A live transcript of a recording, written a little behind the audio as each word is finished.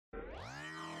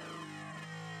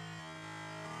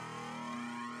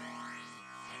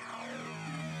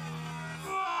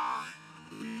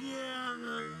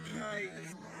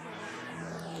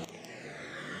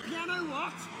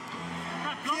What?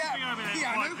 That blonde thing over there is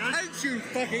Piano quite good. cakes, you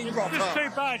fucking rotter. It's too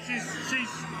bad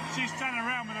she's standing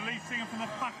around with the lead singer from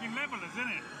the fucking Levelers, isn't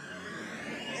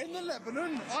it? In the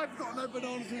Lebanon, I've got no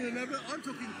bananas in the Lebanon. I'm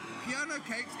talking piano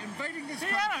cakes invading this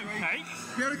Piano country. cakes?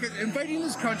 Piano cakes invading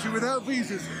this country without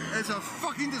visas. It's a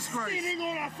fucking disgrace. Stealing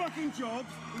all our fucking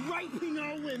jobs, raping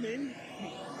our women.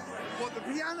 What, the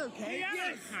piano cake? Piano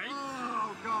Yes. cake?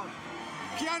 Oh, God.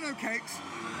 Piano cakes.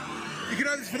 You can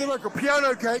have this for the record.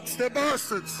 Piano cakes, they're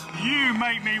bastards. You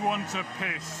make me want to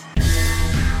piss.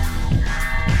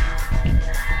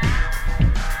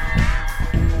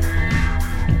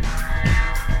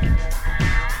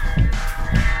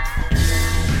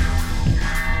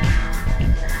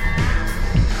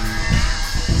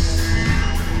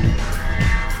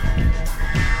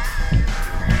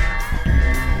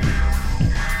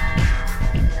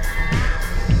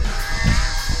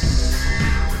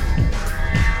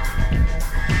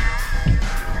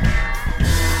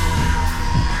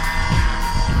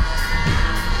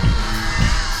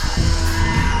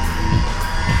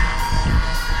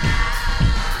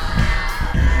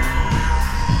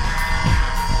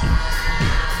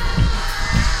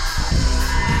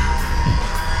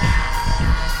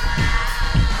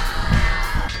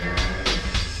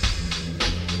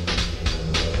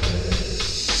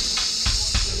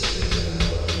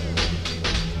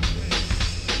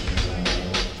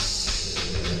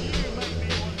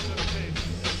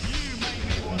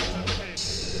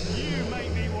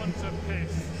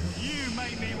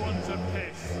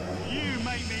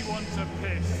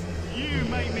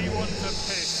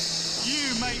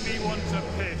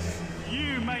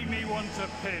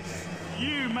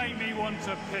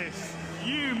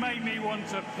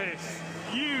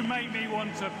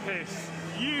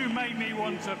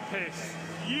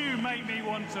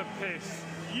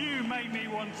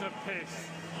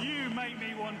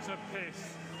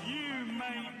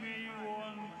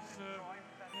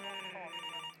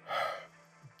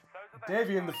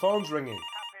 Davian, the phone's ringing.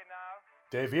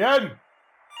 Davian!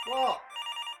 What?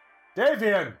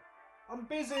 Davian! I'm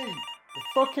busy. The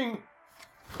fucking...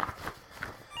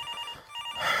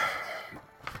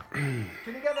 Can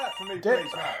you get that for me,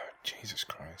 please, Matt? Jesus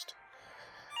Christ.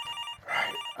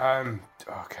 Right,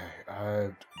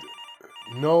 okay.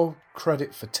 No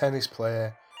credit for tennis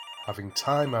player having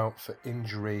time out for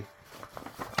injury.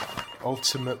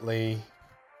 Ultimately...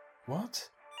 What?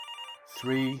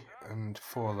 3 and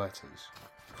 4 letters.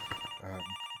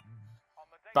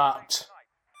 Bat.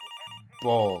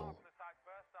 Ball.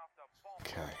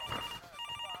 Okay.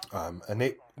 And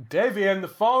it... Davian, the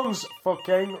phone's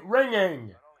fucking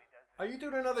ringing! Are you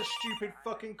doing another stupid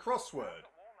fucking crossword?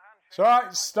 It's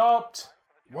alright, stopped.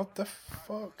 What the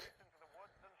fuck?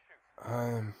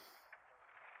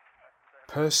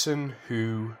 Person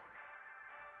who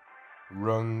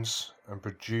runs and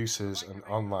produces an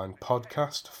online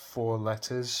podcast, 4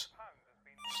 letters,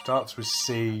 starts with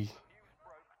C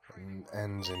and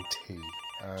ends in T.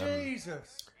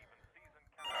 Jesus!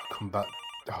 I'll come back.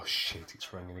 Oh shit,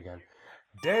 it's ringing again.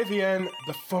 Davian,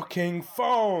 the fucking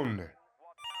phone!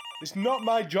 It's not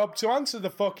my job to answer the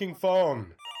fucking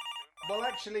phone. Well,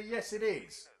 actually, yes, it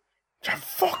is. You're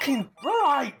fucking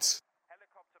right!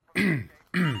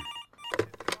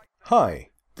 Hi,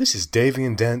 this is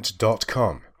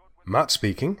DavianDent.com. Matt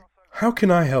speaking. How can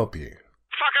I help you?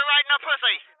 Fucker right in the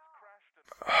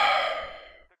pussy!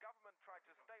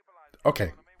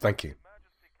 Okay, thank you.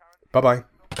 Bye-bye.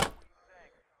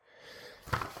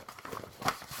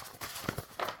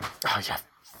 Oh, you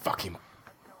fucking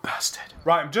bastard.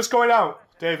 Right, I'm just going out,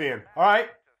 Davian, alright?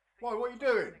 Why, what are you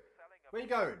doing? Where are you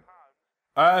going?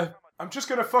 I'm just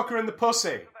gonna fuck her in the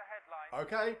pussy.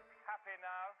 Okay.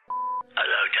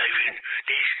 Hello, David.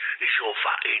 This your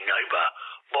fucking neighbour,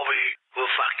 Bobby the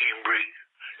fucking Brick.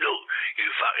 Look, you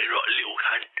fucking rotten little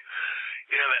cunt.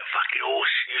 You know that fucking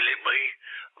horse you lent me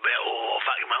about a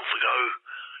fucking month ago?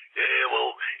 Yeah,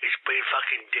 well, it's been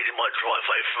fucking dead in my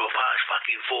driveway for the past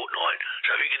fucking fortnight.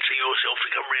 So if you can see yourself to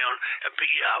come round and pick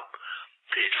it up,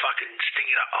 'cause it's fucking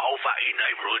stinking up the whole fucking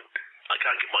neighbourhood. I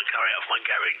can't get my car out of my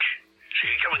garage. So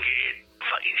you come and get it,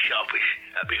 fucking sharpish.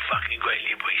 That'd be fucking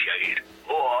greatly appreciated.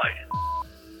 Alright.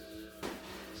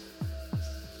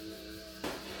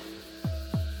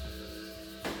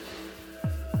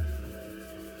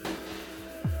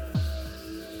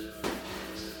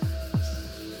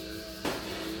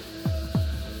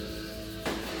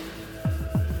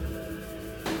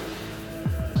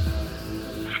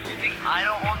 I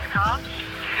don't own the car? You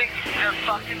think the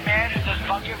fucking man who does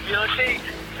fucking real estate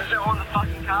doesn't own the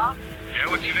fucking car? Yeah,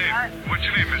 what's your name? What's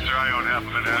your name, mister? I own half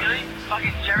of it now. Really?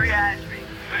 Fucking Jerry Ashby.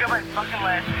 Look at my fucking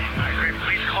last name. Hey,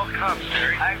 please call the cops,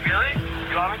 Jerry. Really?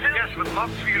 kilometres? Yes, we'd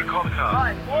love for you to call the car.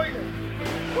 Right,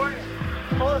 boys.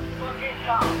 Call the fucking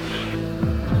car.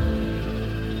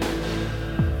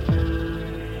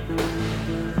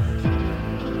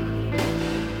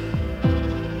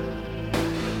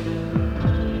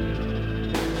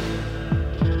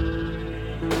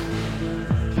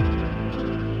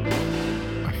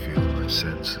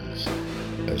 Senses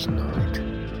as night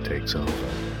takes over.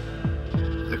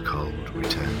 The cold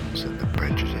returns and the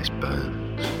prejudice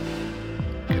burns.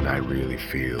 Can I really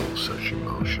feel such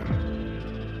emotion?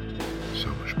 So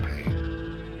much pain,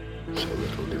 so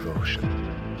little devotion.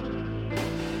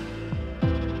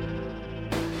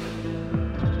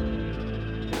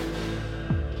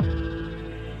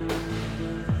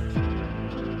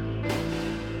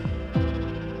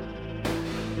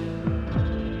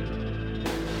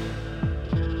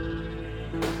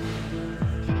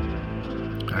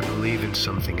 I believe in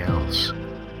something else.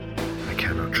 I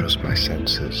cannot trust my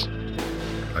senses.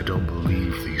 I don't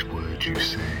believe these words you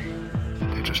say.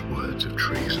 They're just words of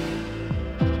treason.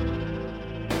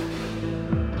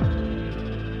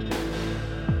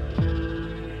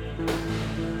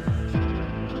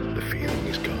 The feeling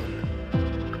is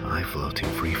gone. I float in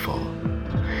freefall.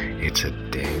 It's a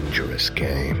dangerous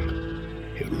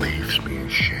game. It leaves me in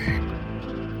shame.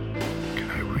 Can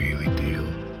I really deal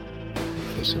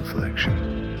with this inflection?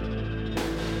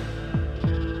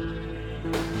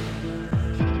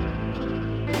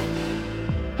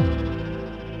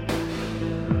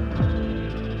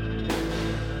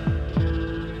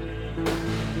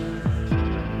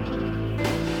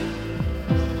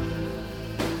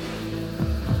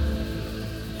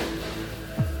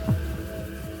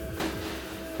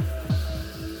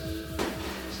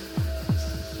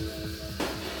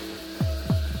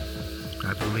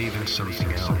 I believe in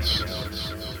something else.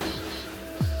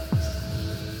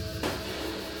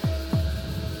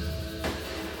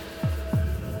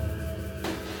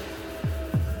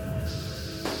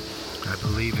 I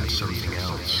believe in something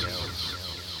else.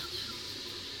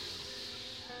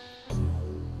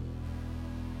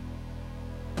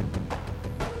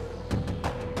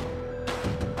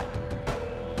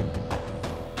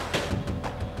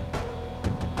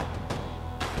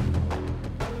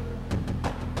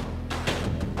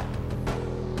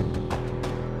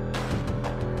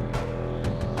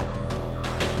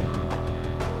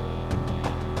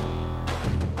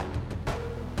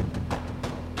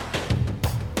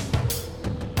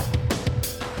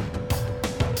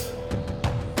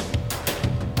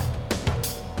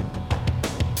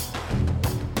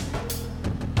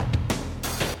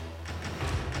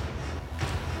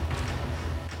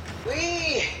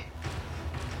 We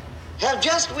have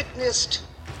just witnessed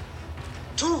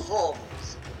two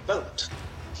forms of revolt.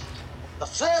 The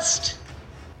first,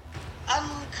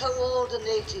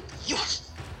 uncoordinated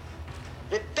youth,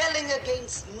 rebelling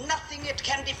against nothing it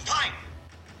can define.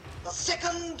 The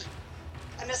second,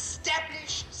 an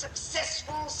established,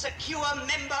 successful, secure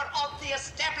member of the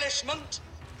establishment,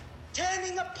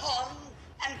 turning upon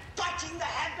and biting the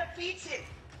hand that feeds him.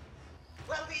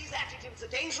 Well, these attitudes are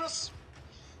dangerous.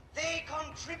 They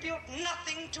contribute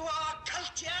nothing to our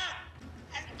culture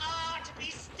and are to be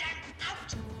stamped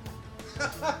out.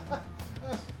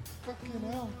 Fucking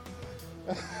hell.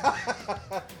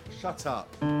 Shut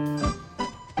up.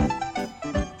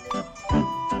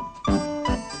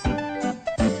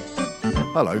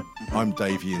 Hello, I'm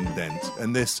Davian Dent,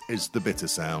 and this is The Bitter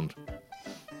Sound.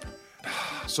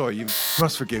 Sorry, you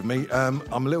must forgive me. I'm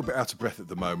a little bit out of breath at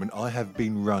the moment. I have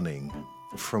been running.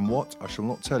 From what? I shall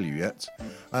not tell you yet.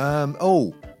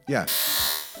 Yeah.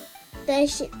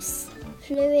 Spaceships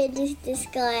flew into the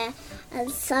sky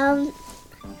and some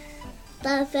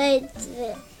Darth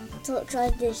Vader talks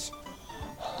like this.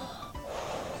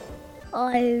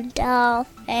 I'm Darth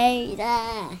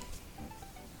Vader.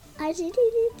 I did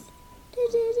it.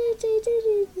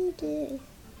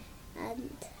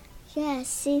 And yeah,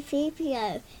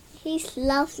 C-3PO. He's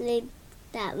lovely,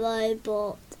 that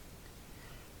robot.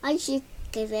 I should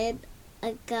give him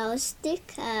a girl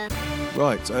sticker.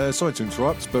 Right, sorry to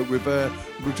interrupt, but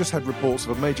we've just had reports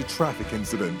of a major traffic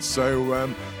incident,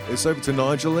 so it's over to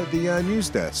Nigel at the news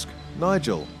desk.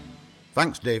 Nigel.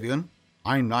 Thanks, Davian.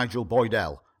 I'm Nigel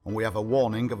Boydell, and we have a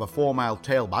warning of a 4-mile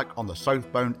tailback on the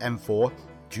southbound M4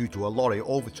 due to a lorry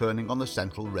overturning on the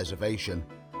central reservation.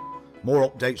 More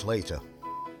updates later.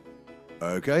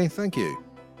 Okay, thank you.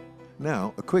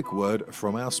 Now, a quick word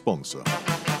from our sponsor.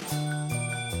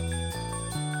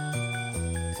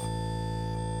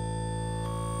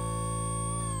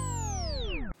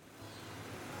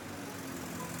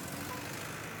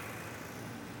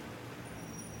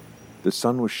 The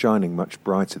sun was shining much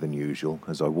brighter than usual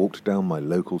as I walked down my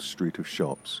local street of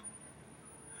shops.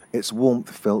 Its warmth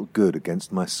felt good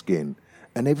against my skin,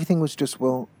 and everything was just,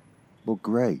 well,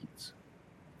 great.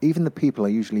 Even the people I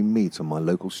usually meet on my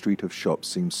local street of shops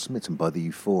seemed smitten by the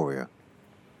euphoria.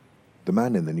 The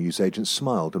man in the newsagent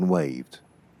smiled and waved.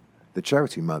 The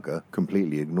charity mugger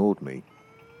completely ignored me.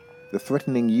 The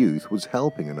threatening youth was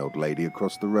helping an old lady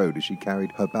across the road as she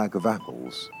carried her bag of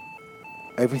apples.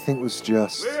 Everything was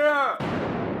just...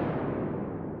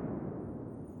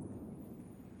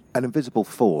 An invisible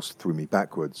force threw me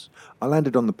backwards. I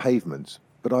landed on the pavement,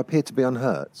 but I appeared to be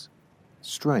unhurt.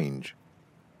 Strange.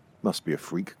 Must be a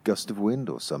freak gust of wind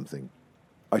or something.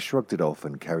 I shrugged it off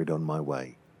and carried on my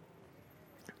way.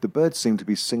 The birds seemed to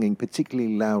be singing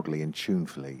particularly loudly and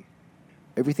tunefully.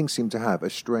 Everything seemed to have a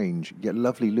strange yet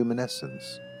lovely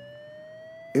luminescence.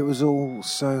 It was all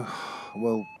so,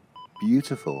 well,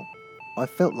 beautiful. I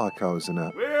felt like I was in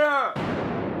a...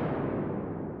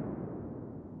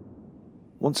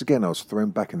 Once again I was thrown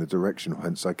back in the direction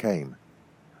whence I came.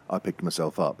 I picked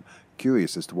myself up,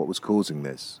 curious as to what was causing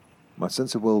this. My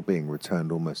sense of well-being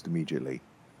returned almost immediately.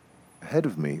 Ahead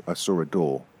of me I saw a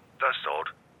door. That's odd.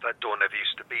 That door never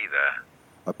used to be there.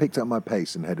 I picked up my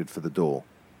pace and headed for the door.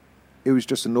 It was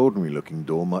just an ordinary-looking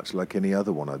door, much like any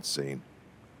other one I'd seen.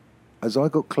 As I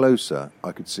got closer,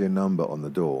 I could see a number on the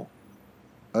door.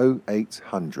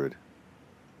 0800.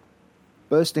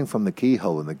 Bursting from the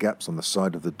keyhole and the gaps on the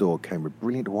side of the door came a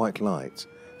brilliant white light.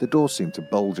 The door seemed to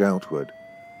bulge outward.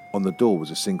 On the door was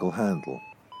a single handle.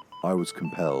 I was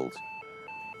compelled.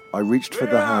 I reached for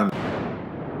the handle.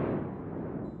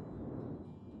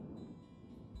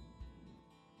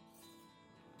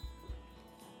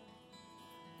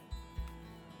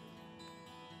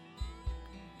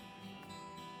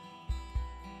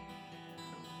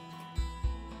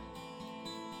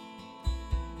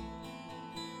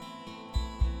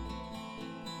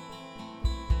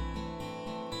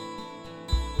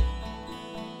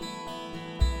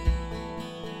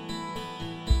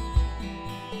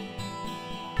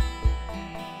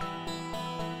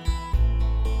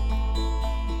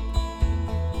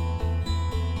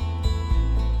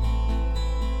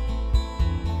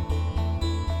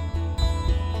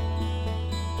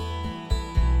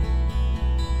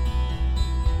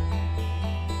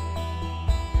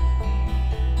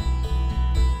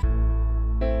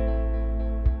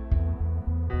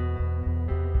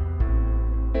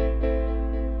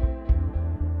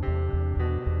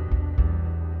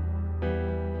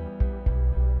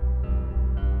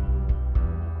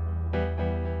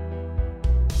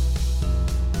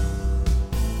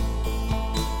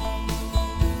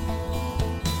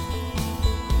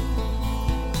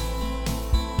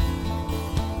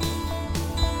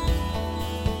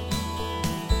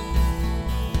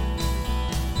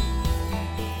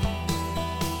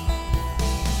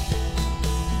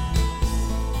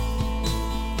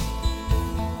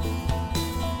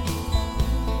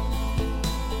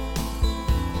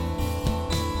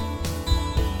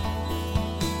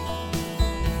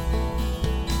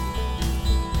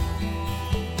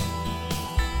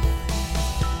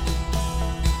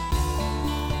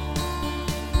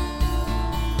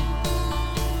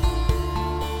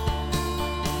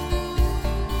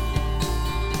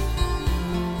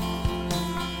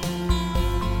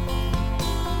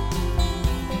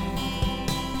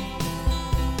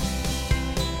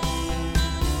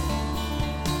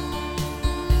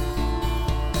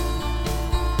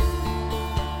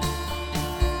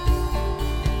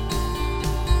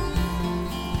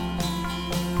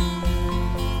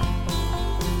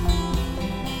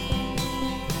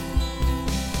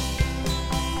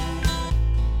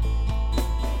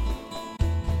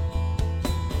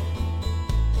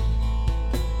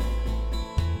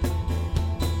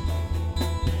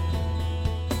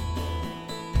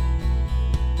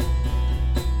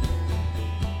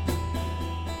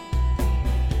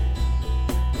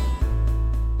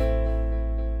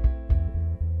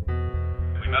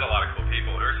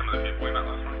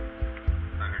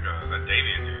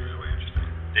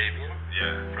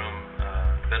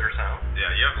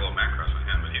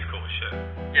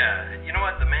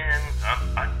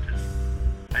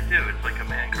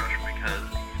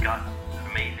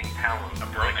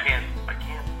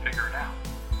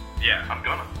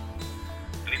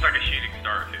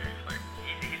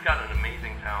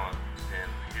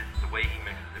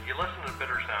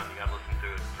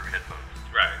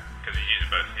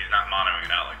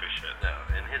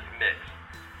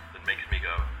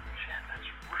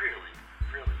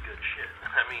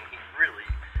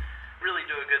 Really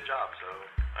do a good job, so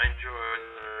I enjoy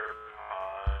their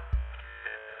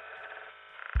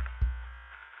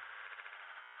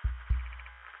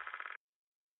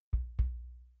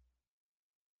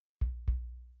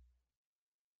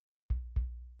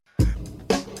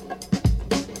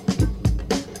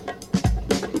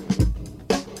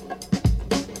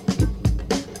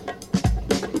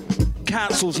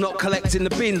council's not collecting the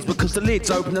bins because the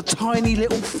lid's open a tiny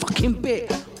little fucking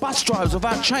bit. Bus drivers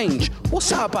without change. What's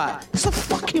that about? It's a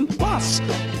fucking bus.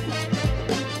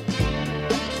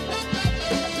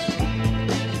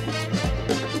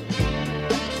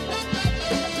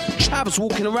 Chavs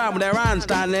walking around with their hands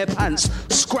down their pants,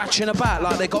 scratching about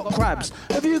like they got crabs.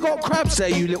 Have you got crabs there,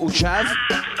 you little chav?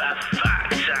 For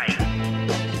fuck's sake.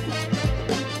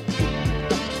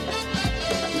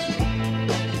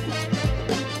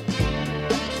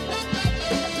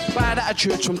 Bad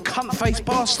attitudes from cunt-faced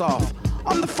bar staff.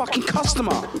 I'm the fucking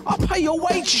customer. I pay your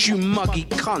wages, you muggy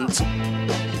cunt.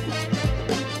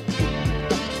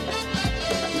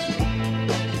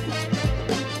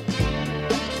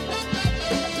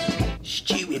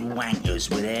 Stupid wankers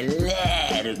with their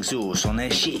loud exhaust on their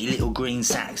shitty little green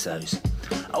Saxos.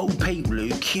 Old people who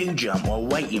queue jump while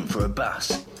waiting for a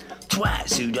bus.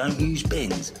 Twats who don't use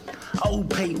bins.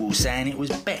 Old people saying it was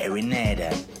better in their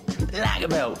day. Lack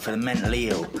of help for the mentally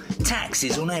ill.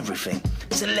 Taxes on everything.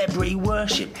 Celebrity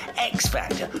worship. X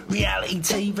Factor. Reality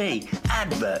TV.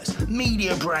 Adverts.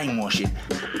 Media brainwashing.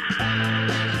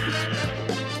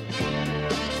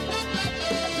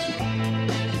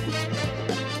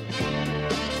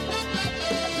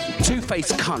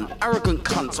 Two-faced cunt, arrogant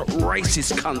cunts,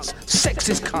 racist cunts,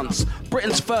 sexist cunts,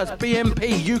 Britain's first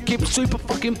BNP, UKIP super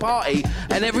fucking party,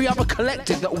 and every other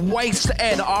collective that wastes the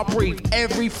air that I breathe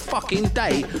every fucking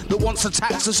day that wants to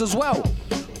tax us as well.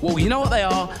 Well, you know what they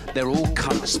are? They're all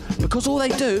cunts. Because all they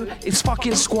do is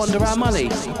fucking squander our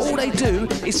money. All they do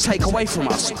is take away from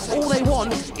us. All they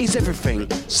want is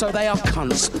everything. So they are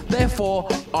cunts. Therefore,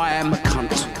 I am a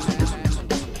cunt.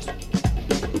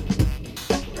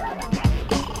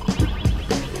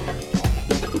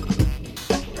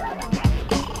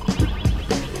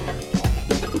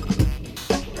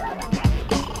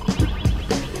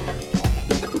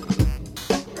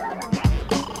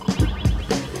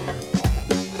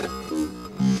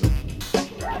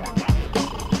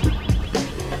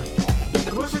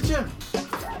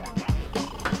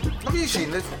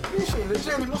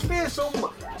 It must be here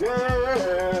somewhere.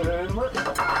 It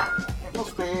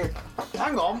must be here.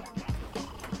 Hang on.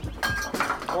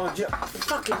 Oh,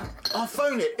 fucking, I'll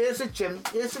phone it. Here's a gin.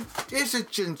 Here's a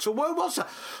gin. So where was I?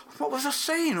 What was I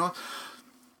saying?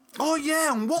 Oh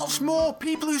yeah, and what's more,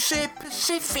 people who say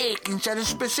Pacific instead of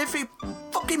specific.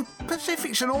 Fucking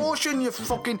Pacific's an ocean, you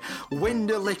fucking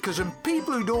window lickers, and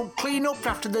people who don't clean up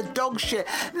after the dog shit.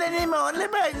 Then they might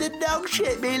about the dog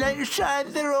shit being outside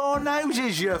their own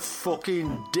houses, you fucking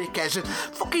dickheads. And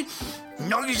fucking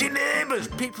noisy neighbours,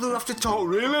 people who have to talk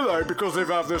really loud because they've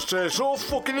had to say so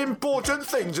fucking important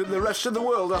things that the rest of the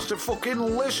world has to fucking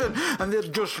listen, and they're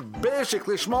just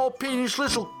basically small penis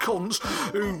little cunts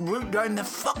who root down the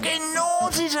fucking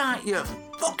noses at you.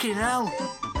 Fucking hell.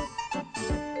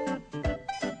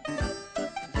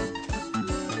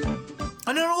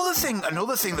 And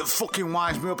another thing that fucking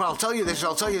winds me up, I'll tell you this,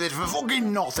 for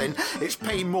fucking nothing, it's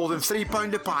paying more than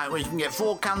 £3 a pint when you can get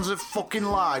 4 cans of fucking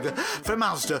lager from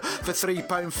Asda for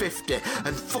 £3.50,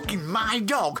 and fucking my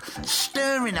dog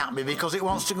staring at me because it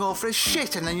wants to go for a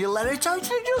shit, and then you let it out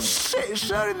and it just sits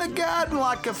there in the garden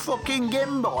like a fucking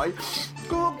gimboy.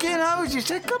 Fucking how's you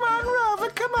say, come on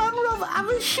Rover, have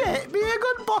a shit, be a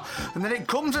good boy. And then it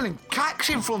comes in and cacks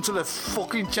in front of the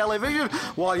fucking television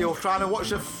while you're trying to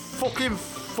watch the fucking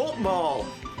football.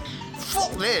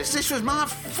 Fuck this was my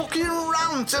fucking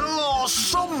rant, and Lord,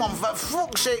 someone for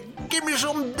fuck's sake, give me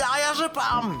some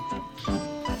diazepam.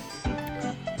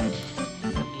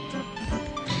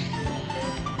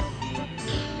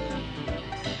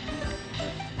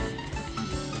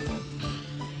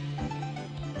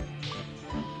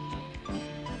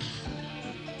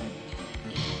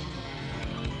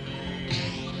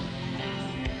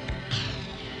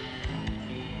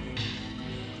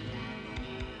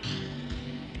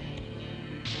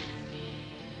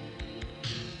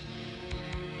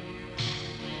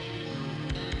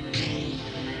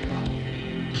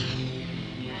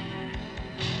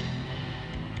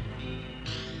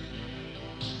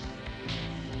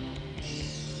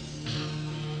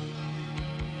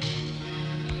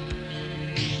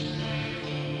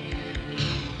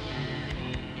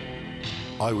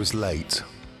 I was late.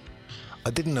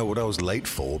 I didn't know what I was late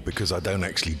for because I don't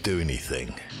actually do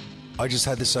anything. I just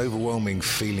had this overwhelming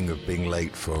feeling of being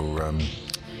late for,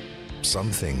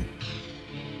 something.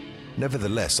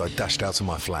 Nevertheless, I dashed out of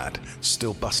my flat,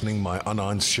 still buttoning my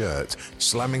unironed shirt,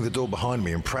 slamming the door behind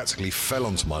me, and practically fell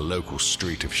onto my local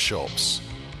street of shops.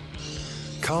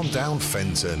 Calm down,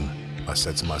 Fenton, I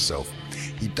said to myself.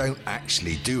 You don't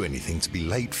actually do anything to be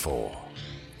late for.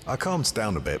 I calmed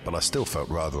down a bit, but I still felt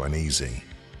rather uneasy.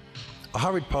 I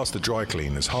hurried past the dry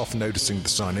cleaners, half noticing the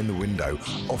sign in the window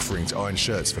offering to iron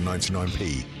shirts for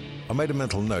 99p. I made a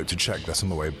mental note to check that on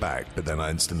the way back, but then I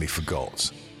instantly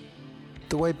forgot.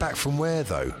 The way back from where,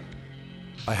 though?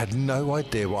 I had no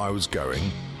idea where I was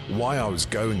going, why I was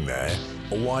going there,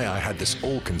 or why I had this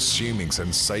all-consuming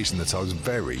sensation that I was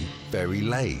very, very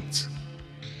late.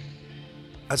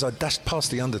 As I dashed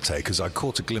past the undertakers, I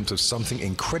caught a glimpse of something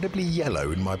incredibly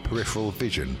yellow in my peripheral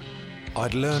vision.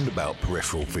 I'd learned about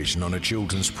peripheral vision on a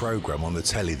children's programme on the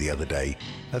telly the other day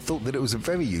and thought that it was a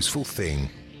very useful thing.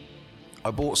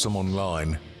 I bought some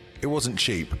online. It wasn't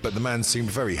cheap, but the man seemed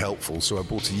very helpful, so I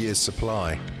bought a year's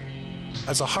supply.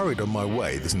 As I hurried on my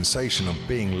way, the sensation of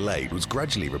being late was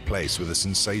gradually replaced with a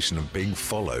sensation of being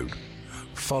followed.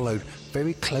 Followed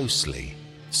very closely.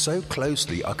 So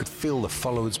closely I could feel the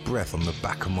follower's breath on the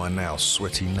back of my now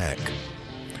sweaty neck.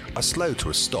 I slowed to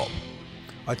a stop.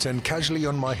 I turned casually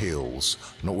on my heels,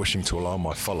 not wishing to alarm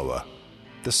my follower.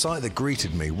 The sight that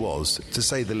greeted me was, to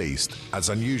say the least, as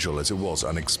unusual as it was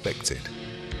unexpected.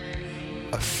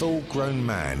 A full-grown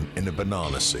man in a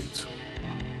banana suit.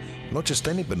 Not just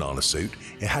any banana suit,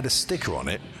 it had a sticker on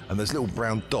it and those little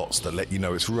brown dots that let you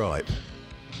know it's ripe.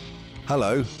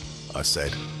 "Hello," I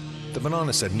said. The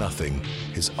banana said nothing.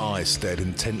 His eyes stared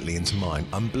intently into mine,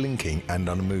 unblinking and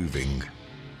unmoving.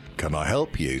 "Can I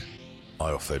help you?"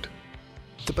 I offered.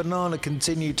 The banana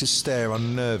continued to stare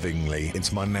unnervingly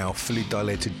into my now fully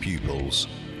dilated pupils.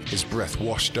 His breath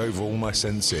washed over all my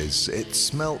senses. It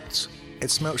smelt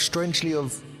strangely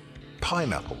of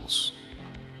pineapples.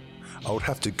 I would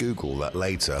have to Google that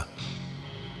later.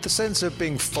 The sense of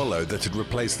being followed that had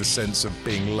replaced the sense of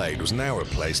being late was now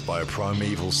replaced by a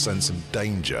primeval sense of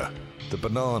danger. The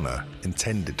banana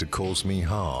intended to cause me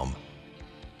harm.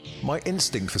 My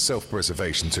instinct for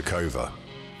self-preservation took over.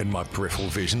 In my peripheral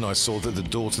vision, I saw that the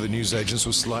door to the newsagents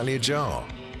was slightly ajar.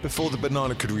 Before the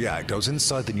banana could react, I was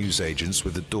inside the newsagents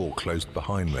with the door closed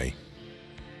behind me.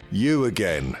 "You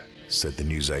again," said the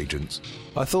newsagent.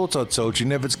 "I thought I'd told you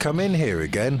never to come in here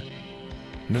again."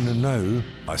 No,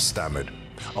 I stammered.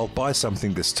 "I'll buy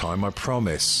something this time, I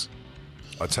promise."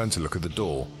 I turned to look at the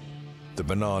door. The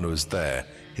banana was there,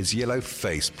 his yellow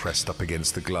face pressed up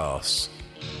against the glass.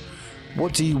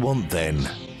 "What do you want then?"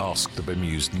 asked the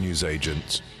bemused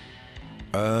newsagent.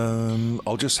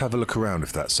 I'll just have a look around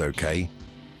if that's okay."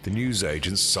 The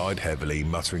newsagent sighed heavily,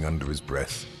 muttering under his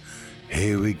breath,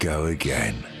 "Here we go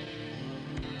again."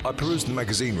 I perused the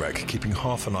magazine rack, keeping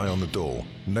half an eye on the door,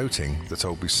 noting that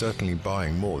I'll be certainly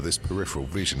buying more of this peripheral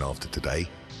vision after today.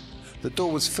 The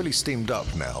door was fully steamed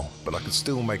up now, but I could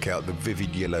still make out the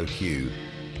vivid yellow hue.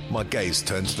 My gaze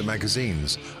turned to the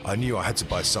magazines. I knew I had to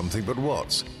buy something, but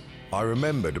what? I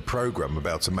remembered a programme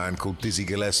about a man called Dizzy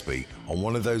Gillespie on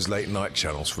one of those late-night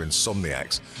channels for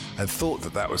insomniacs, and thought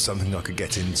that was something I could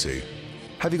get into.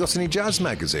 "Have you got any jazz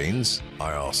magazines?"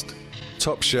 I asked.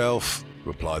 "Top shelf,"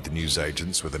 replied the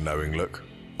newsagent with a knowing look,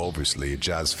 obviously a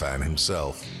jazz fan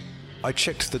himself. I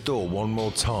checked the door one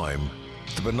more time.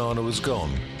 The banana was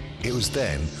gone. It was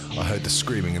then I heard the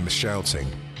screaming and the shouting.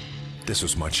 This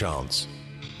was my chance.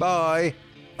 "Bye!"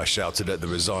 I shouted at the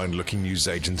resigned-looking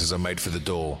newsagent as I made for the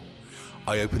door.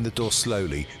 I opened the door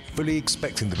slowly, fully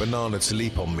expecting the banana to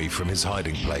leap on me from his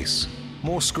hiding place.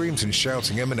 More screams and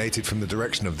shouting emanated from the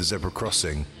direction of the zebra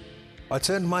crossing. I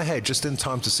turned my head just in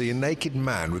time to see a naked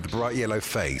man with a bright yellow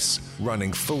face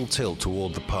running full tilt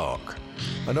toward the park.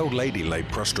 An old lady lay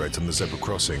prostrate on the zebra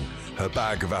crossing, her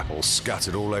bag of apples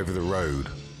scattered all over the road.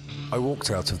 I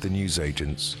walked out of the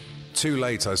newsagents. Too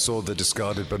late, I saw the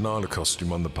discarded banana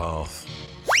costume on the path.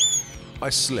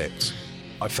 I slipped.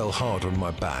 I fell hard on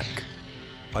my back.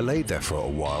 I lay there for a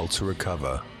while to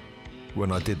recover.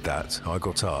 When I did that, I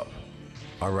got up.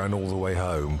 I ran all the way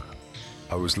home.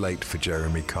 I was late for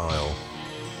Jeremy Kyle.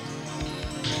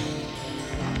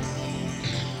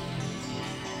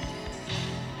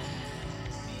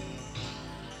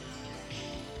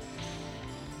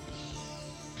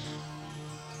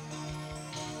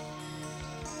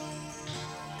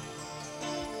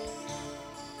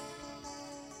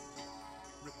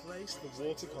 Replace the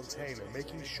water container,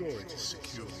 making sure it is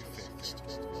securely fixed.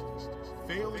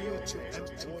 Failure to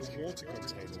empty the water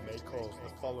container may cause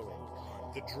the following.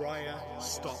 The dryer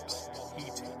stops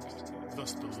heating,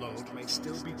 thus the load may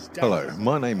still be damaged. Hello,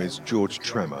 my name is George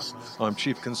Tremor. I'm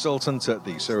Chief Consultant at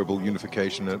the Cerebral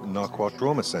Unification at Narquois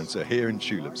Trauma Centre here in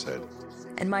Tulip's Head.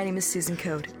 And my name is Susan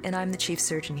Code, and I'm the Chief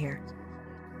Surgeon here.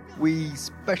 We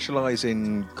specialise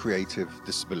in creative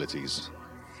disabilities.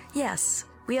 Yes.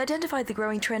 We identified the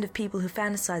growing trend of people who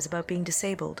fantasize about being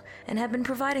disabled and have been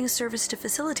providing a service to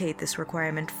facilitate this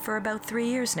requirement for about 3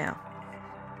 years now.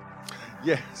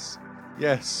 Yes,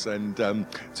 Yes, and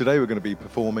today we're going to be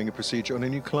performing a procedure on a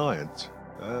new client.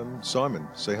 Simon,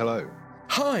 say hello.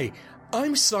 Hi,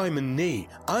 I'm Simon Nee.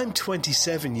 I'm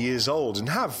 27 years old and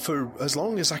have, for as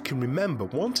long as I can remember,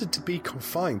 wanted to be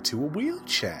confined to a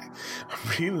wheelchair.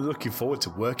 I'm really looking forward to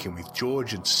working with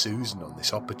George and Susan on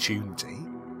this opportunity.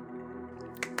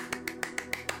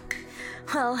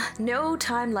 Well, no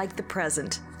time like the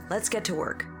present. Let's get to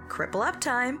work. Cripple up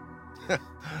time.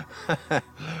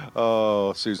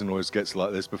 Oh, Susan always gets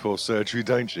like this before surgery,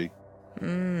 don't she?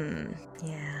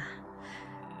 Yeah.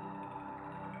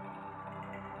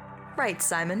 Right,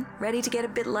 Simon. Ready to get a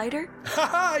bit lighter?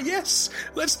 Haha, yes!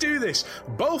 Let's do this.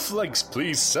 Both legs,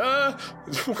 please, sir.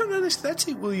 What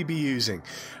anaesthetic will you be using?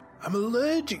 I'm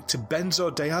allergic to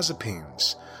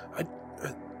benzodiazepines. Are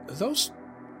those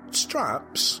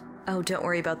straps? Oh, don't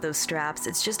worry about those straps.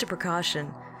 It's just a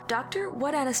precaution. Doctor,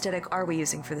 what anesthetic are we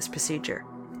using for this procedure?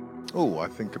 Oh, I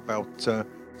think about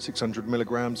 600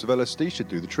 milligrams of LSD should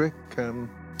do the trick. Are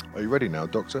you ready now,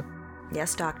 Doctor?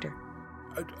 Yes, Doctor.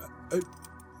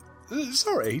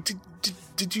 Sorry,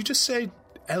 did you just say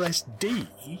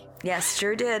LSD? Yes,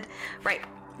 sure did. Right,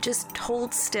 just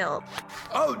hold still.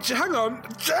 Oh, hang on.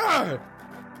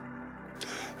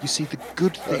 You see, the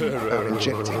good thing about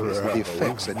injecting is that the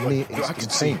effects are near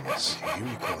instantaneous.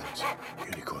 Unicorns.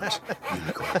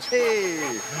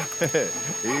 Hey!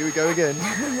 Here we go again.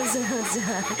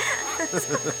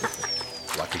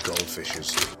 Like a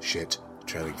goldfish's shit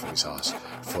trailing from his ass.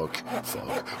 Fuck.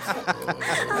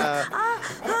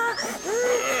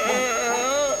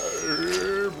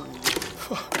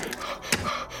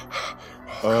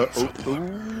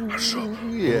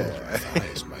 Yeah.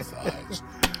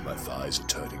 My thighs are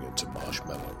turning into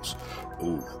marshmallows.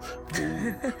 Ooh.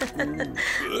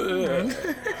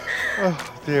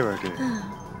 Oh, dear, oh dear.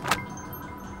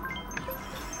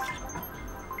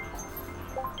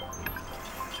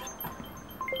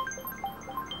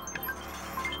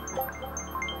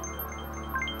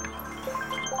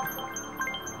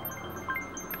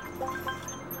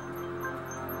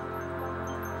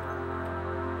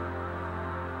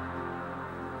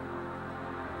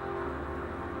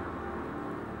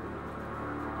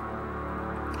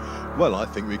 Well, I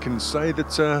think we can say that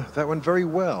that went very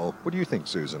well. What do you think,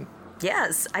 Susan?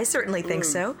 Yes, I certainly think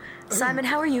so. Simon,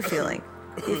 how are you feeling?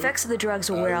 The effects of the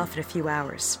drugs will wear off in a few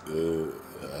hours.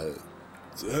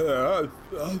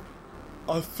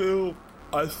 I feel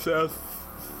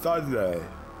funny.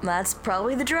 That's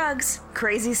probably the drugs.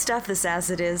 Crazy stuff this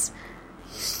acid is.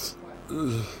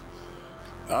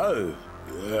 Oh,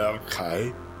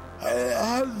 okay.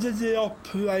 How did the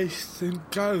operation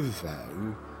go,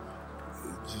 though?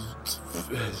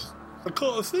 I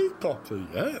can't see properly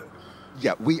yet.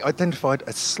 Yeah, we identified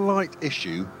a slight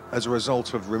issue as a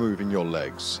result of removing your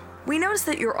legs. We noticed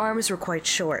that your arms were quite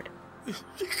short. You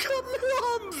cut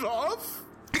my arms off?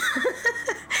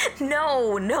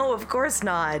 No, of course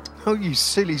not. Oh, you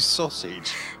silly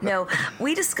sausage. No,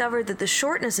 we discovered that the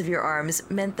shortness of your arms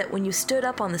meant that when you stood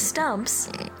up on the stumps...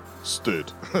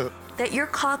 Stood. that your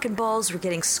cock and balls were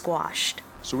getting squashed.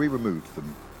 So we removed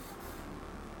them.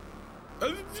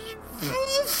 What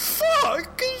the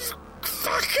fuck? You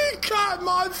fucking cut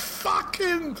my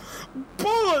fucking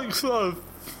bollocks off.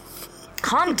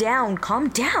 Calm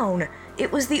down.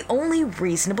 It was the only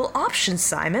reasonable option,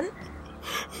 Simon.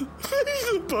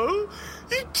 Reasonable?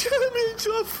 You turned me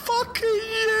into a fucking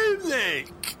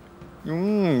eunuch.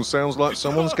 Sounds like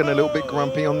someone's getting a little bit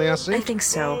grumpy on the acid. I think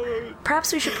so.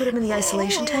 Perhaps we should put him in the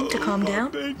isolation tank to calm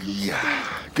down? Yeah,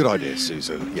 good idea,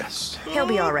 Susan, yes. He'll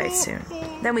be all right soon.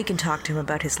 Then we can talk to him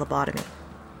about his lobotomy.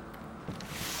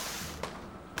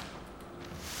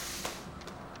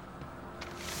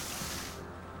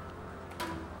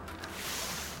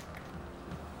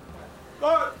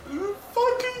 That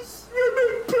fucking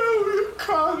swimming pool, you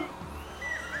cunt!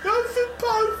 You're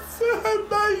supposed to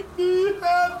make me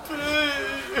happy!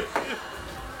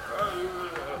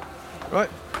 Right,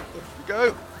 off we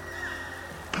go.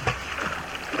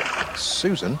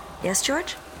 Susan? Yes,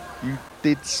 George? You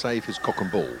did save his cock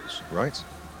and balls, right?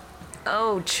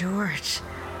 Oh, George.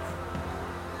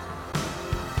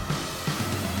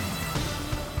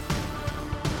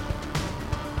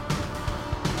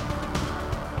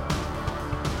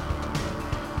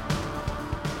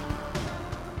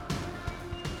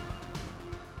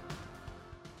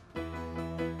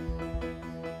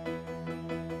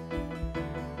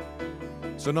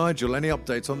 So, Nigel, any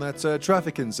updates on that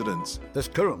traffic incident? There's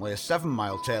currently a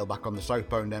 7-mile tailback on the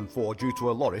southbound M4 due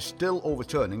to a lorry still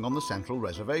overturning on the central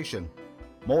reservation.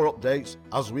 More updates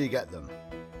as we get them.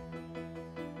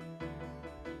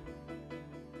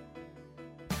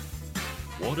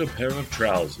 bought a pair of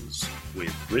trousers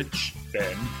with Rich,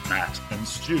 Ben, Matt, and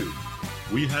Stu.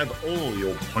 We have all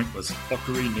your pointless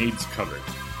fuckery needs covered.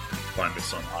 Find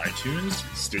us on iTunes,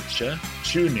 Stitcher,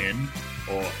 TuneIn,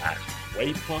 or at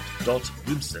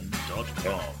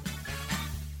waypot.libsyn.com.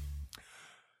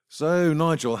 So,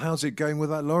 Nigel, how's it going with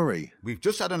that lorry? We've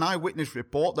just had an eyewitness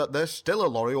report that there's still a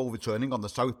lorry overturning on the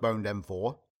southbound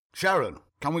M4. Sharon,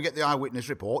 can we get the eyewitness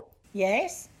report?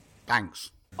 Yes?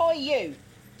 Thanks. Oi, you.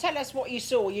 Tell us what you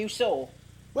saw.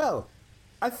 Well,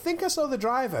 I think I saw the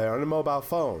driver on a mobile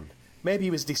phone. Maybe he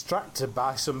was distracted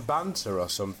by some banter or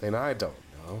something, I don't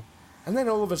know. And then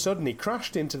all of a sudden he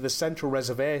crashed into the central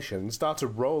reservation and started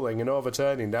rolling and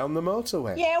overturning down the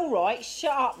motorway. Yeah, all right.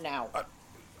 Shut up now.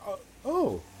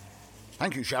 Oh.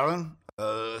 Thank you, Sharon.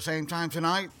 Same time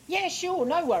tonight? Yeah, sure.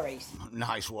 No worries.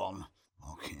 Nice one.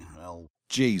 Okay, well...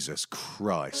 Jesus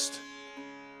Christ.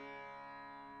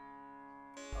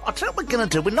 I'll tell you what we're going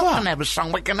to do. We're not going to have a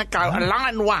song. We're going to go to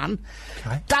line one.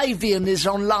 Okay. Davian is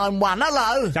on line one.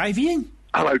 Hello. Davian?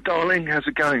 Hello, darling. How's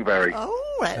it going, Barry?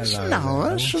 Oh, that's Hello,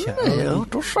 nice, isn't hello.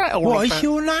 it? What's that all What about? is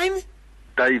your name?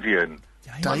 Davian.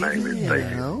 My name is Davian.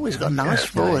 Davian. Oh, he's got a nice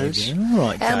voice. Davian. All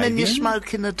right, How many you Davian.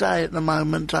 smoking a day at the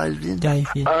moment,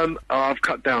 Davian? I've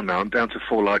cut down now. I'm down to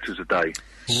 4 lighters a day.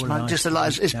 Smoke just a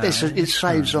light. It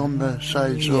saves on the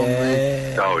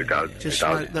Oh, it does. Just it does.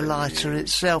 smoke the lighter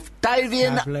itself.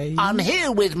 Davian, Lovely. I'm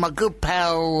here with my good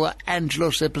pal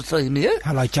Angelos Epithemia.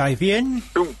 Hello, Davian.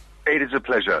 Oh, it is a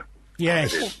pleasure.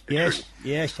 Yes, It is,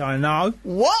 yes, I know.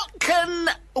 What can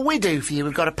we do for you?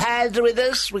 We've got a pad with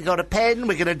us, we've got a pen,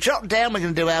 we're going to jot down, we're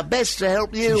going to do our best to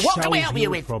help you. To What can we solve help you your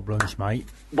with? problems, mate.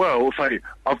 Well, Faye,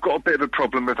 I've got a bit of a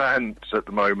problem with ants at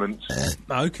the moment.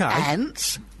 Okay.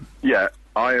 Ants? Yeah,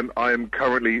 I am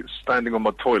currently standing on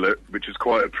my toilet, which is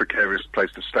quite a precarious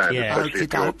place to stand, Yeah. especially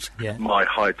if you're Yeah. my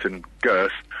height and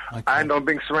girth. Okay. And I'm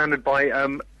being surrounded by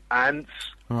ants.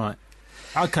 Right.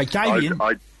 Okay, Davian.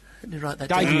 Let me write that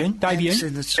Davian, down. Davian. Ants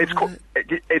in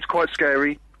the It's quite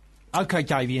scary. Okay,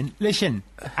 Davian. Listen,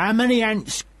 how many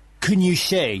ants can you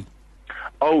see?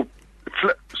 Oh,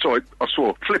 sorry, I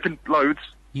swore. Flipping loads.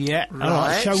 Yeah. Right. All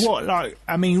right. So what?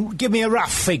 Give me a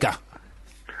rough figure.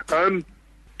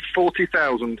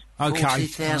 40,000. Okay.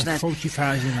 40,000.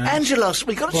 40,000 ants. Angelos,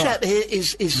 we've got a chap here,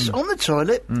 is on the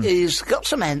toilet, he's got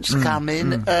some ants come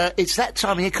in, it's that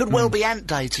time of year, could well be ant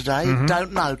day today,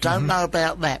 don't know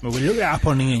about that. Well, we'll look it up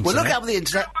on the internet. We'll look it up on the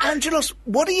internet. Angelos,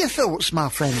 what are your thoughts, my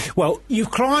friend? Well,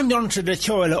 you've climbed onto the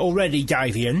toilet already,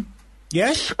 Davian.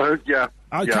 Yes? Yeah.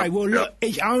 Okay, yeah, well, yeah. look,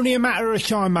 it's only a matter of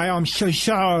time, mate. I'm so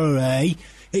sorry.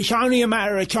 It's only a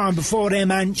matter of time before them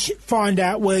ants find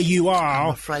out where you are.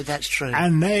 I'm afraid that's true.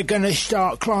 And they're going to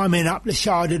start climbing up the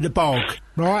side of the bog,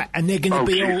 right? And they're going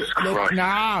to be Jesus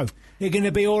Christ. they're going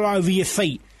to be all over your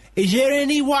feet. Is there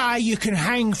any way you can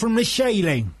hang from the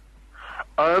ceiling?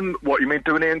 What, you mean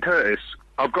doing Ian Curtis?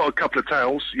 I've got a couple of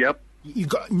towels, yep.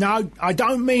 No, I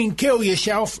don't mean kill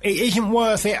yourself. It isn't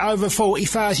worth it over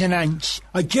 40,000 ants.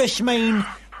 I just mean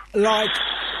like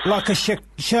a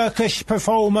circus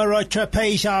performer or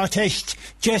trapeze artist,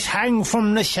 just hang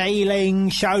from the ceiling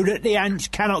so that the ants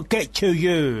cannot get to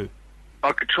you.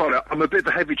 I could try that. I'm a bit of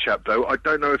a heavy chap, though. I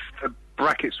don't know if the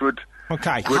brackets would...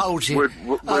 Okay. Hold you.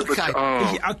 Okay.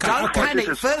 Don't panic.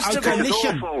 First of all,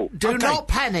 listen. Do not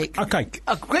panic. Okay.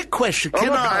 A quick question. I'm Can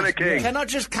not I panicking. Can I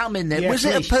just come in there? Yeah, Was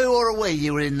it please. a poo or a wee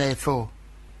you were in there for?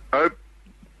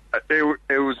 It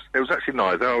was actually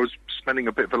neither. I was spending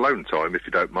a bit of alone time, if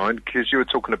you don't mind, because you were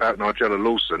talking about Nigella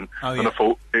Lawson, and I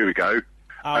thought, here we go.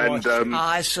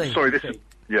 I see. Sorry, this is...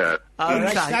 Yeah.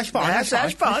 Okay. That's fine.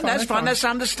 That's fine. That's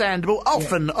understandable.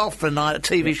 Often, a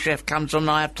TV chef comes on.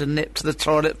 I have to nip to the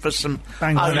toilet for some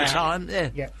Bang on that. time.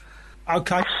 Yeah.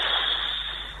 Okay.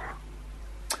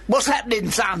 What's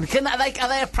happening, son? Are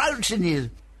they approaching you?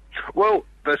 Well,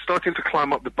 they're starting to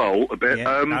climb up the bowl a bit.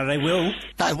 No, they will.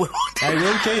 They will. They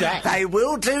will do that. They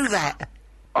will do that.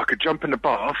 I could jump in the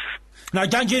bath. No,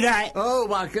 don't do that. Oh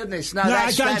my goodness! No, No,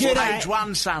 that's don't do page that.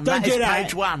 one, son. Don't That do is that.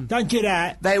 page one. Don't do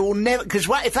that. They will never, because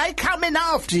if they come in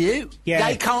after you, Yeah.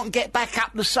 they can't get back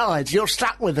up the sides. You're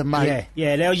stuck with them, mate.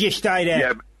 Yeah, they'll just stay there.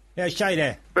 Yeah. They'll stay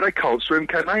there. But they can't swim,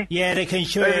 can they? Yeah, they can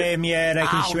swim. Yeah, they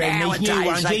can Oh, swim. These nowadays new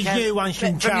ones. they These can. new ones from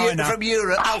From China. from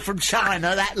Europe. Oh, from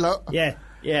China. That lot. Yeah.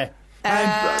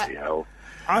 Bloody hell.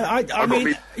 I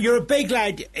mean, you're a big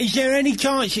lad. Is there any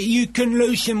chance that you can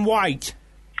lose some weight?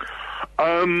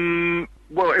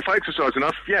 Well, if I exercise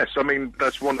enough, yes. I mean,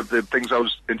 that's one of the things I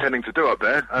was intending to do up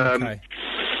there. Okay.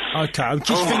 I'm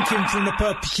just thinking from the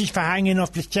purposes for hanging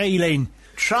off the ceiling.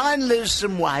 Try and lose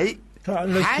some weight.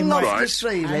 Hang off the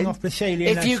ceiling. Hang off the ceiling.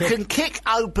 If that's you it. can kick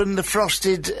open the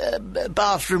frosted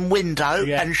bathroom window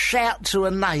and shout to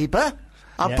a neighbour,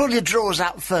 I'll pull your drawers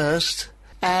up first.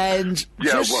 And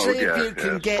just see if you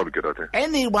can get probably a good idea.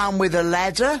 anyone with a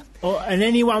ladder. And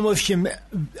anyone with some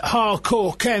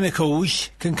hardcore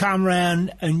chemicals can come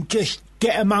round and just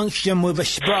get amongst them with a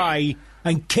spray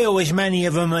and kill as many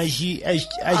of them as is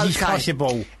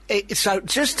possible. So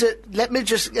just let me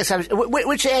just...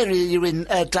 which area are you in,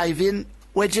 Davian?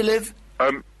 Where do you live?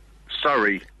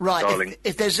 Surrey, right, darling.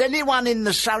 If there's anyone in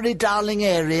the Surrey, darling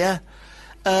area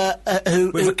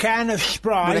with a can of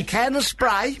spray... With a can of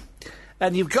spray...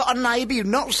 And you've got a neighbour you've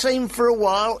not seen for a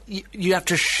while, you have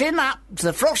to shin up to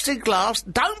the frosted glass.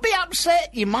 Don't be upset.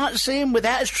 You might see him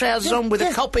without his trousers on with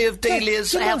a copy of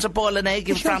Delia's How to Boil an Egg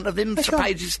in front of him, the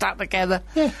pages stuck together.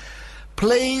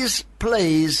 Please,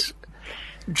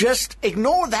 just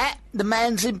ignore that. The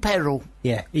man's in peril.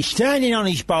 Yeah, he's standing on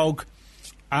his bog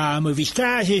with his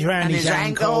trousers round his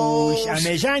ankles, and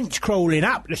there's ants crawling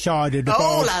up the side of the bog.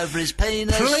 All over his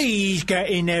penis. Please get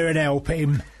in there and help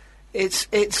him. It's.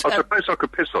 I suppose I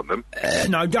could piss on them.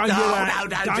 No, don't do that.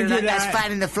 No, don't do that. That's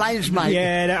fanning the flames, mate.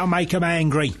 Yeah, that'll make them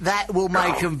angry. That will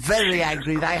make them very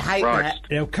angry. They hate that.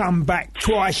 They'll come back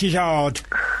twice as hard.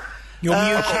 You'll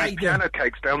mutate piano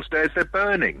cakes downstairs. They're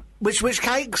burning. Which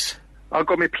cakes? I've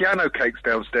got my piano cakes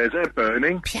downstairs. They're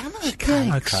burning. Piano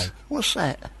cakes? What's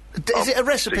that? Is it a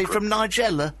recipe from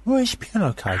Nigella? Where's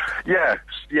piano cake? Yeah.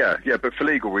 But for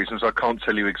legal reasons, I can't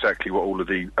tell you exactly what all of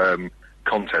the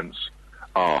contents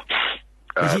are.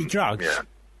 Is it drugs? Yeah.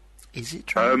 Is it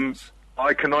drugs?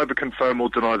 I can neither confirm or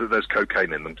deny that there's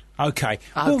cocaine in them. Okay.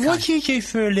 Well, what do you do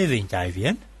for a living,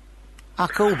 Davian? I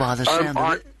call by the sound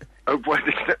of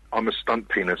it. I'm a stunt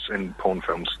penis in porn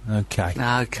films. Okay.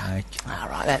 All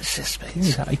right, that's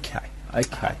suspicious. Okay.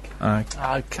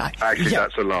 Actually,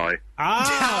 that's a lie.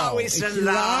 Oh, it's a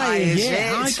lie, is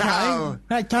it? Okay.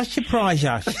 That does surprise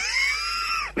us.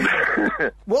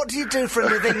 What do you do for a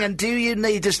living, and do you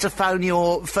need us to phone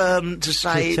your firm to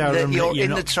say that you're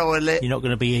in the toilet? You're not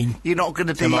going to be in. You're not going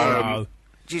to be tomorrow.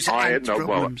 Do you say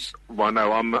problems?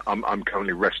 No, I'm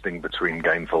currently resting between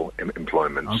gainful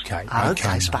employments.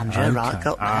 Okay, Sponger, right,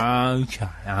 got that.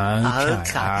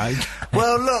 Okay.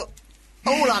 Well, look,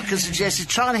 all I can suggest is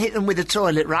trying to hit them with a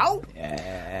toilet roll.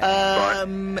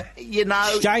 You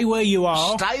know... Stay where you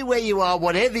are. Stay where you are,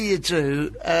 whatever you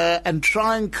do, and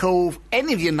try and call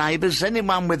any of your neighbours,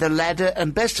 anyone with a ladder,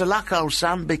 and best of luck, old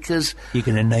son, because... You're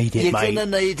going to need it, mate. You're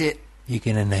going to need it. You're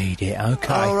going to need it,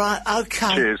 okay. All right,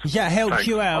 okay. Cheers. That helps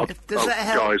you out. Does that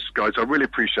help? Guys, I really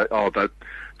appreciate...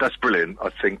 that's brilliant. I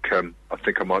think I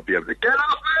might be able to... Get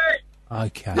off me!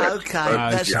 Okay.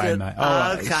 That's good. Mate. All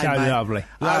right. Okay, so mate. Lovely.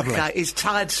 Okay, he's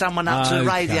tied someone up to the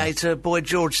radiator, Boy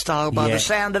George style, by the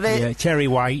sound of it. Yeah, Terry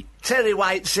Waite. Terry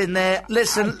Waite's in there.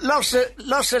 Listen, lots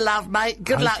of love, mate.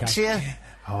 Good luck to you.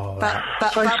 All right.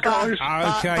 Thanks, guys.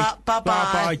 Okay.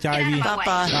 Bye-bye, Davey.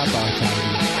 Bye-bye.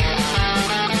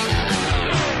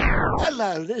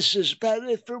 Hello, this is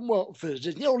Barry from Watford,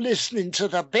 and you're listening to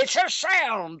The Bitter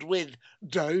Sound with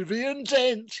Davey and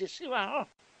Dent. Yes, you are.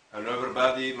 Hello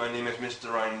everybody, my name is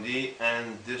Mr. Ryan D,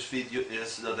 and this video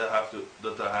is that I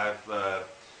have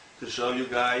to show you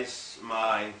guys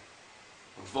my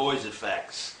voice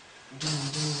effects.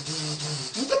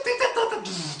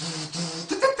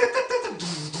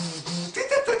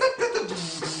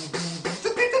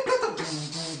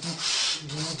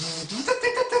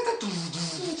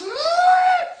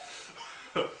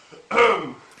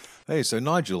 Hey, so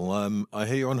Nigel, I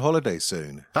hear you're on holiday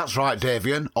soon. That's right,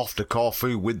 Davian. Off to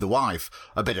Corfu with the wife.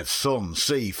 A bit of sun,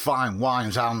 sea, fine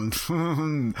wines, and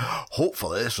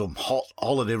hopefully some hot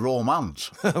holiday romance.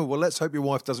 Well, let's hope your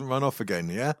wife doesn't run off again,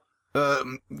 yeah?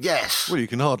 Yes. Well, you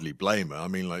can hardly blame her. I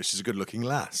mean, she's a good-looking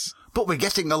lass. But we're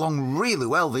getting along really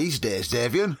well these days,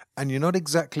 Davian. And you're not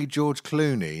exactly George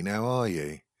Clooney, now are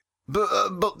you? But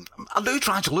I do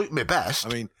try to look my best. I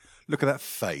mean... Look at that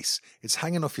face. It's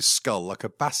hanging off your skull like a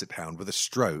basset hound with a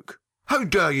stroke. How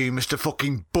dare you, Mr.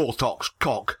 fucking Botox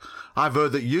cock? I've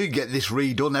heard that you get this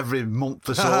redone every month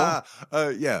or so.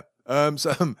 Yeah.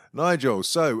 Nigel,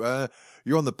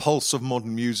 you're on the pulse of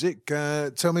modern music.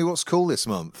 Tell me what's cool this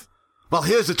month. Well,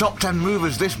 here's the top 10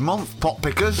 movers this month, pot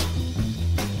pickers.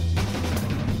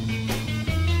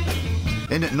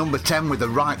 In at number 10 with the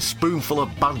right spoonful of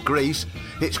bad grease,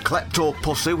 it's Klepto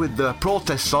Pussy with the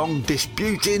protest song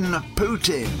Disputing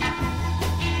Putin.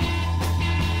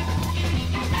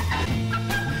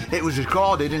 It was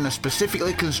recorded in a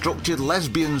specifically constructed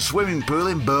lesbian swimming pool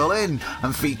in Berlin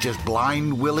and features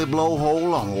Blind Willie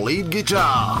Blowhole on lead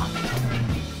guitar.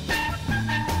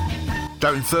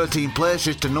 Down 13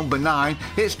 places to number 9,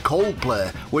 it's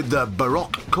Coldplay with the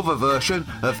Baroque cover version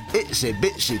of Itsy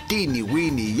Bitsy Teeny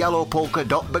Weeny Yellow Polka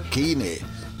Dot Bikini.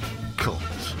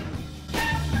 Cunts.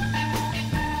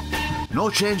 No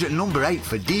change at number 8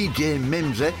 for DJ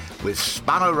Mimsy with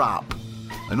Spanner Rap.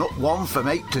 And up one from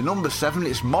 8 to number 7,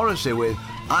 it's Morrissey with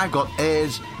I Got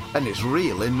A's and It's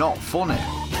Really Not Funny.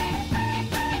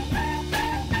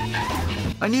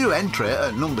 A new entry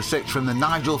at number 6 from the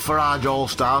Nigel Farage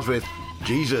All-Stars with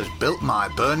Jesus Built My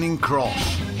Burning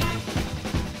Cross.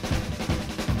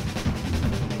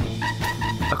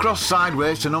 Across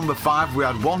sideways to number 5, we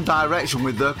had One Direction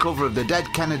with their cover of the Dead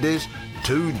Kennedys,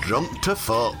 Too Drunk to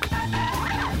Fuck.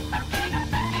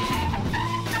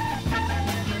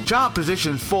 Chart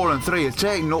positions 4 and 3 are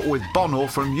taken up with Bono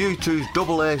from U2's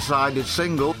double A-sided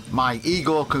single My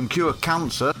Ego Can Cure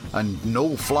Cancer and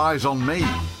No Flies on Me.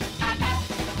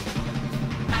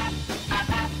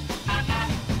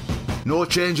 No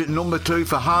change at number 2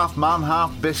 for Half Man,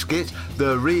 Half Biscuit,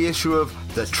 the reissue of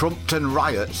The Trumpton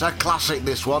Riots. A classic,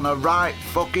 this one, a right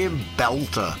fucking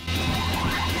belter.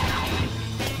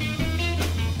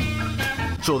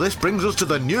 So this brings us to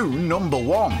the new number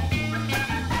 1.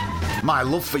 My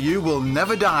Love For You Will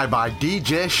Never Die by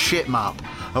DJ Shitmap.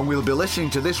 And we'll be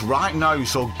listening to this right now,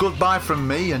 so goodbye from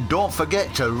me, and don't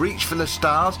forget to reach for the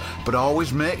stars, but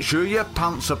always make sure your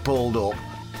pants are pulled up.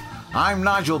 I'm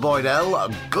Nigel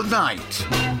Boydell, good night.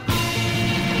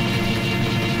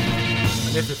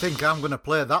 And if you think I'm going to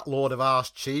play that load of arse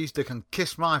cheese, they can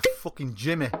kiss my fucking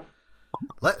Jimmy.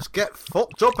 Let's get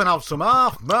fucked up and have some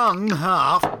half man,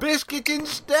 half biscuit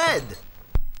instead.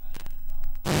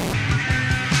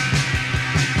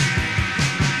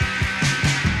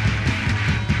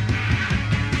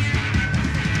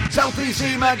 Selfie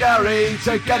see McGarry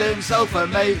to get himself a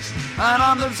mate, and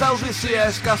arm themselves with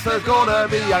CS gas, they're gonna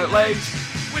be out late.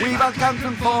 We've had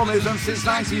Canton formalism since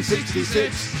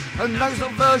 1966, and now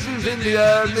some versions in the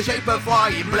air in the shape of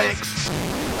flying bricks.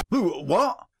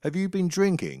 What? Have you been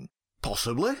drinking?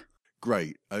 Possibly.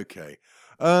 Great, okay.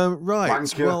 Right,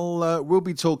 Thank you. well, we'll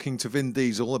be talking to Vin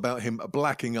Diesel about him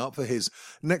blacking up for his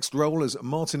next role as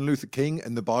Martin Luther King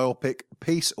in the biopic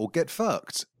Peace or Get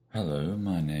Fucked. Hello,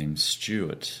 my name's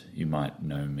Stuart. You might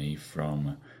know me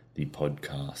from the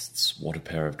podcasts What a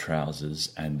Pair of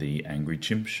Trousers and The Angry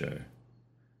Chimp Show.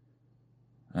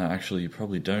 Actually, you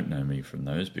probably don't know me from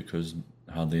those because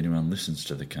hardly anyone listens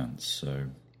to the cunts, so...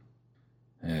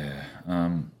 Yeah,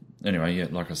 anyway, yeah,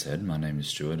 like I said, my name is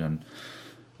Stuart, and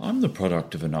I'm the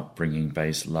product of an upbringing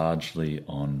based largely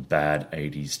on bad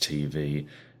 80s TV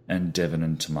and Devon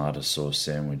and tomato sauce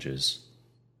sandwiches.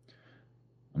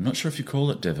 I'm not sure if you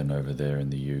call it Devon over there in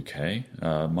the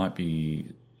UK. Might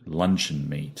be luncheon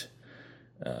meat.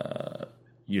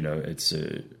 It's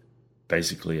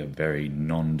basically a very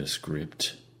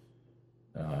nondescript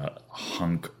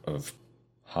hunk of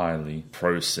highly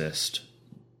processed,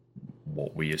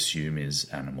 what we assume is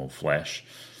animal flesh.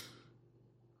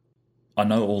 I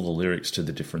know all the lyrics to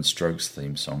the Different Strokes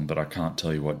theme song, but I can't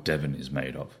tell you what Devon is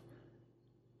made of.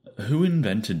 Who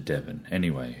invented Devon,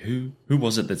 anyway? Who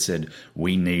was it that said,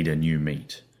 we need a new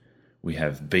meat? We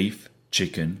have beef,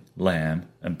 chicken, lamb,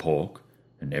 and pork,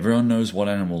 and everyone knows what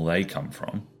animal they come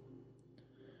from.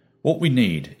 What we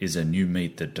need is a new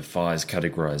meat that defies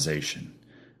categorization,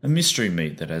 a mystery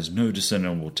meat that has no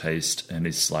discernible taste and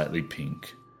is slightly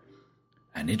pink.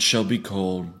 And it shall be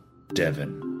called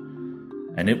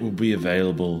Devon, and it will be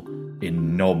available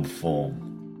in knob form.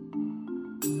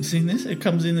 You seen this? It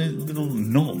comes in a little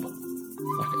knob.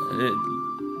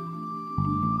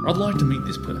 I'd like to meet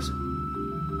this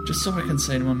person, just so I can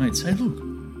say to my mates, hey look,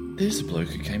 there's a bloke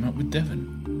who came up with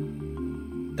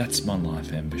Devon. That's my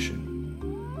life ambition.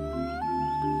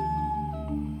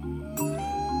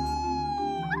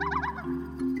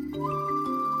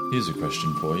 Here's a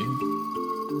question for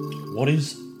you. What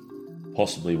is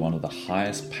possibly one of the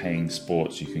highest paying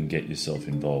sports you can get yourself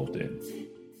involved in?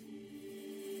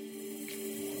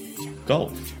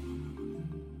 Golf.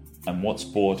 And what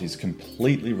sport is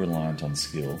completely reliant on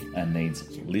skill and needs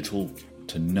little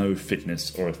to no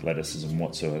fitness or athleticism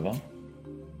whatsoever?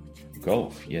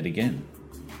 Golf, yet again.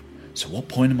 So what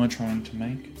point am I trying to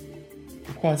make?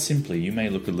 Well, quite simply, you may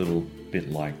look a little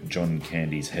bit like John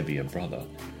Candy's heavier brother,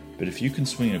 but if you can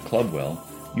swing a club well,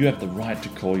 you have the right to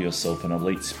call yourself an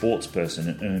elite sports person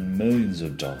and earn millions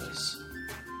of dollars.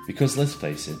 Because let's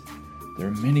face it, there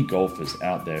are many golfers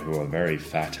out there who are very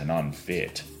fat and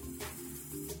unfit.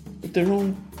 But they're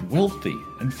all wealthy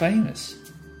and famous.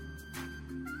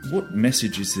 What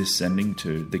message is this sending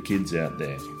to the kids out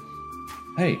there?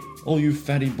 Hey, all you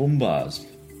fatty boombars,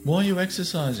 why are you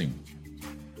exercising?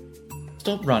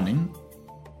 Stop running.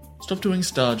 Stop doing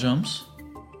star jumps.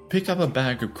 Pick up a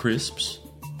bag of crisps.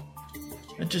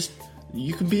 And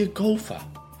you can be a golfer,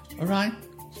 alright?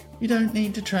 You don't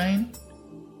need to train.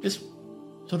 Just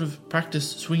sort of practice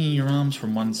swinging your arms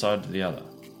from one side to the other.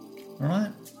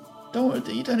 Alright?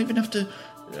 You don't even have to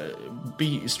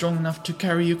be strong enough to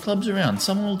carry your clubs around.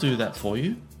 Someone will do that for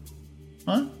you.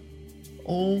 Right?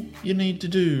 All you need to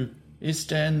do is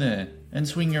stand there and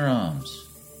swing your arms.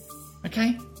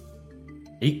 Okay?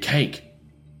 Eat cake.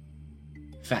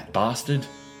 Fat bastard.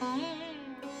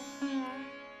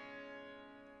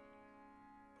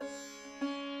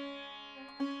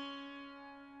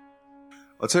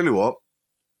 I'll tell you what,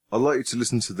 I'd like you to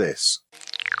listen to this.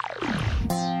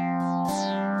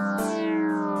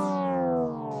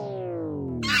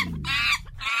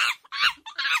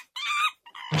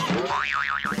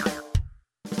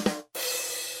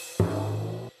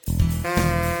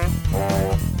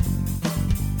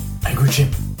 Angry Jim.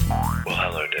 Well,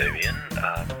 hello, Davian.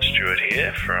 Stuart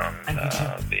here from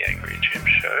the Angry Jim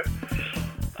Show.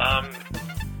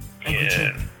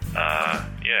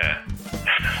 Yeah.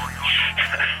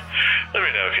 Let me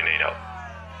know if you need help.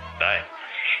 Bye.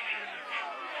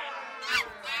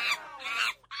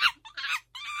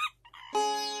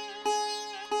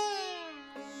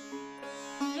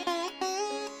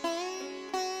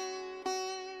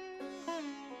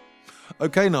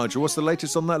 Okay, Nigel, what's the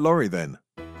latest on that lorry then?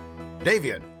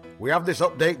 Davian, we have this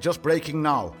update just breaking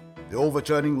now. The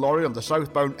overturning lorry on the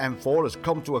southbound M4 has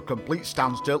come to a complete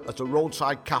standstill at a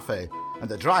roadside cafe, and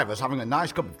the driver's having a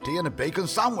nice cup of tea and a bacon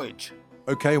sandwich.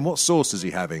 Okay, and what sauce is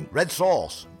he having? Red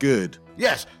sauce. Good.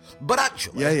 Yes, but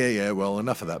actually... Yeah, well,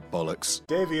 enough of that bollocks.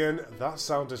 Davian, that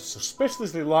sounded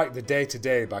suspiciously like The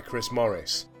Day-to-Day by Chris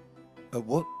Morris.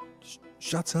 What?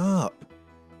 Shut up.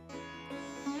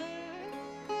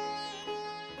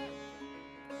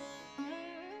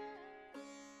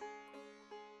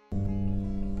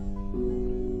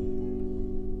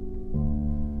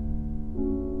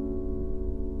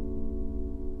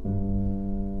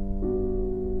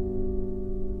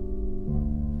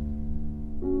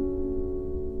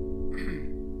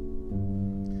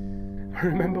 I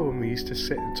remember when we used to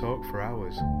sit and talk for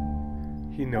hours.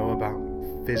 You know,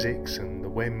 about physics and the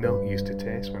way milk used to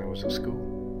taste when I was at school.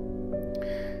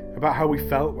 About how we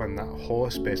felt when that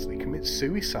horse basically commits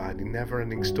suicide in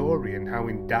Never-Ending Story, and how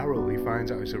in Daryl he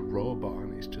finds out he's a robot,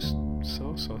 and it's just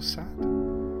so sad.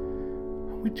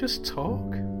 And we'd just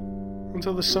talk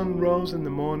until the sun rose in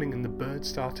the morning and the birds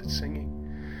started singing.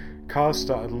 Cars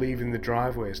started leaving the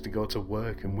driveways to go to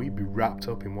work, and we'd be wrapped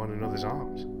up in one another's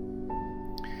arms.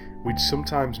 We'd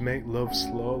sometimes make love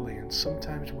slowly, and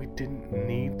sometimes we didn't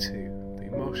need to. The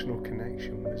emotional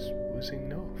connection was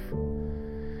enough.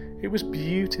 It was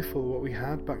beautiful what we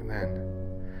had back then.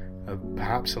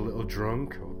 Perhaps a little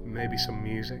drunk, or maybe some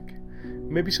music,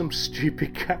 maybe some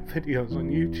stupid cat videos on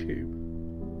YouTube.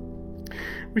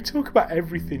 We talk about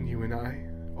everything, you and I,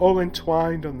 all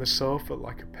entwined on the sofa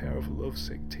like a pair of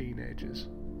lovesick teenagers.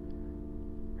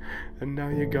 And now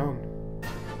you're gone.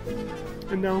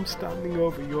 And now I'm standing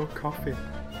over your coffin,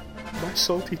 my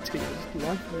salty tears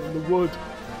landing on the wood,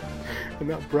 and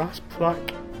that brass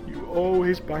plaque you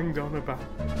always banged on about.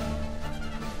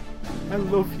 I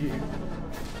love you,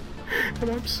 and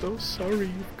I'm so sorry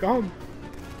you've gone.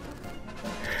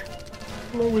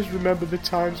 I'll always remember the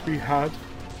times we had,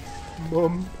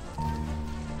 Mum.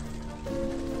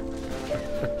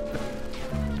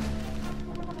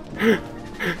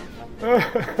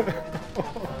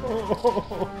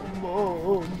 Oh,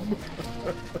 Mom.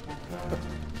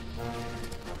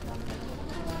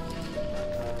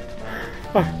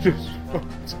 I just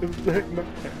want to lay my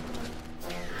head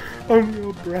on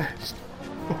your breast